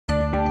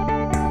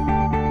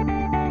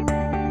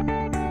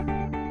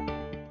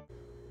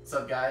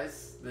What's up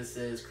guys, this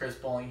is Chris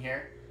Bowling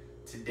here.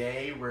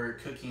 Today we're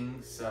cooking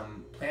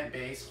some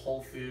plant-based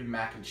whole food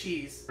mac and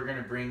cheese. We're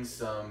gonna bring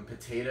some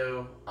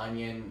potato,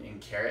 onion,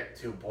 and carrot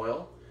to a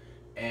boil,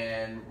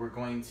 and we're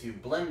going to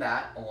blend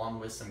that along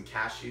with some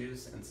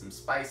cashews and some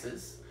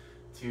spices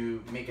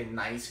to make a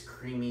nice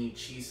creamy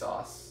cheese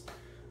sauce.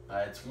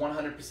 It's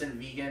 100%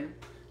 vegan,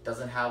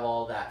 doesn't have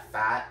all that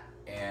fat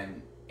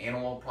and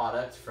animal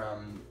products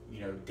from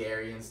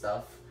dairy and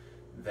stuff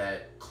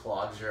that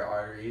clogs your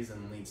arteries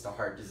and leads to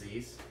heart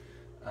disease.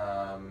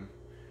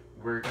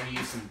 We're going to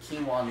use some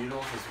quinoa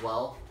noodles as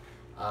well.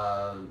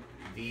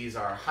 These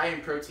are high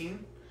in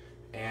protein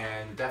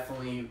and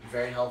definitely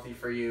very healthy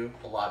for you,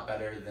 a lot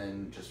better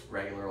than just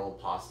regular old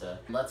pasta.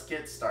 Let's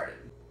get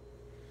started.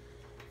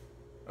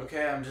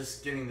 Okay, I'm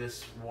just getting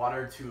this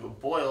water to a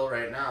boil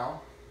right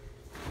now.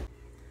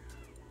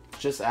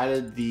 Just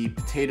added the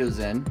potatoes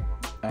in.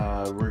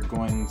 We're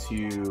going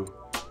to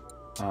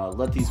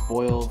let these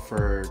boil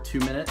for 2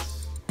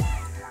 minutes,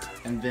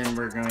 and then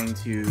we're going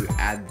to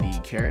add the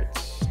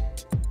carrots.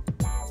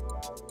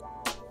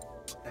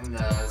 In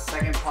the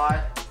second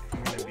pot,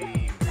 I'm going to be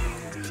bringing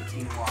the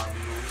quinoa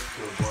noodles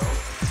to a boil.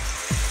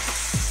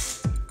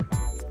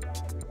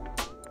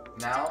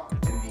 Now,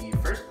 in the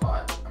first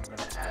pot, I'm going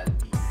to add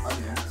the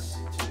onions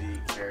to the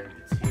carrot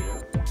and potato,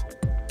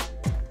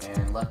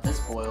 and let this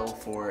boil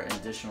for an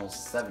additional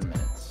 7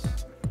 minutes.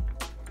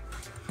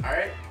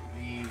 Alright,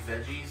 the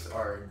veggies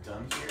are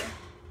done here.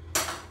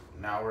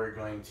 Now we're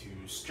going to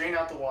strain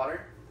out the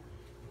water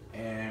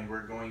and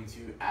we're going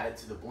to add it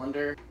to the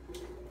blender.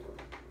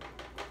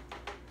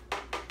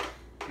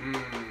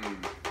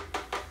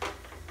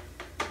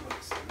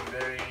 Looks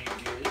very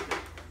good.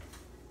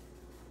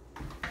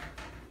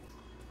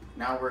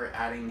 Now we're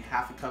adding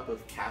 ½ cup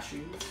of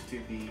cashews to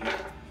the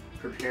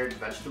prepared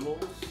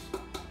vegetables.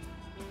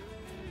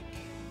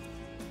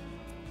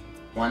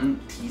 1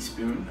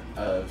 teaspoon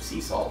of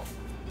sea salt.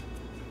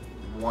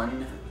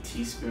 1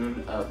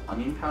 teaspoon of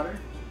onion powder,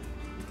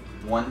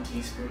 1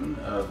 teaspoon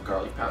of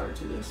garlic powder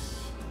to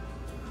this.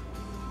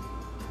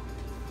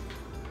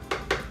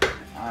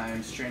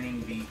 I'm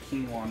straining the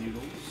quinoa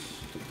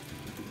noodles.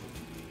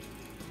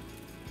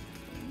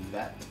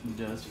 That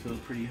does feel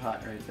pretty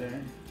hot right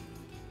there.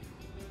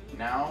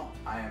 Now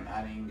I am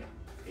adding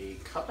a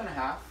 1.5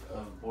 cups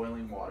of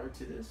boiling water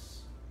to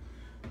this.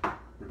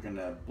 We're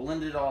gonna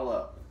blend it all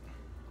up.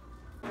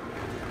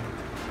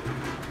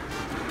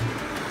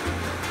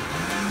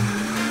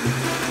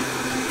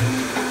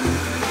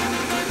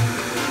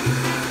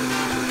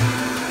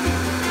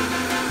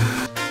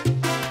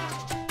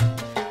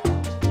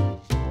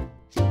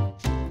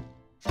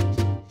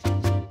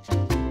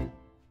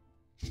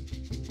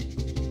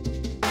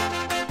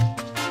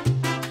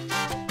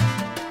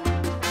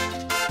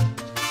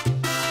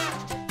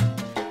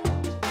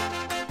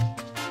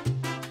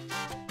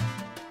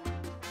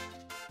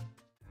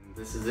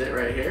 This is it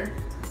right here,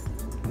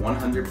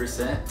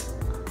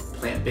 100%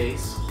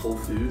 plant-based whole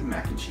food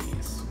mac and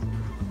cheese.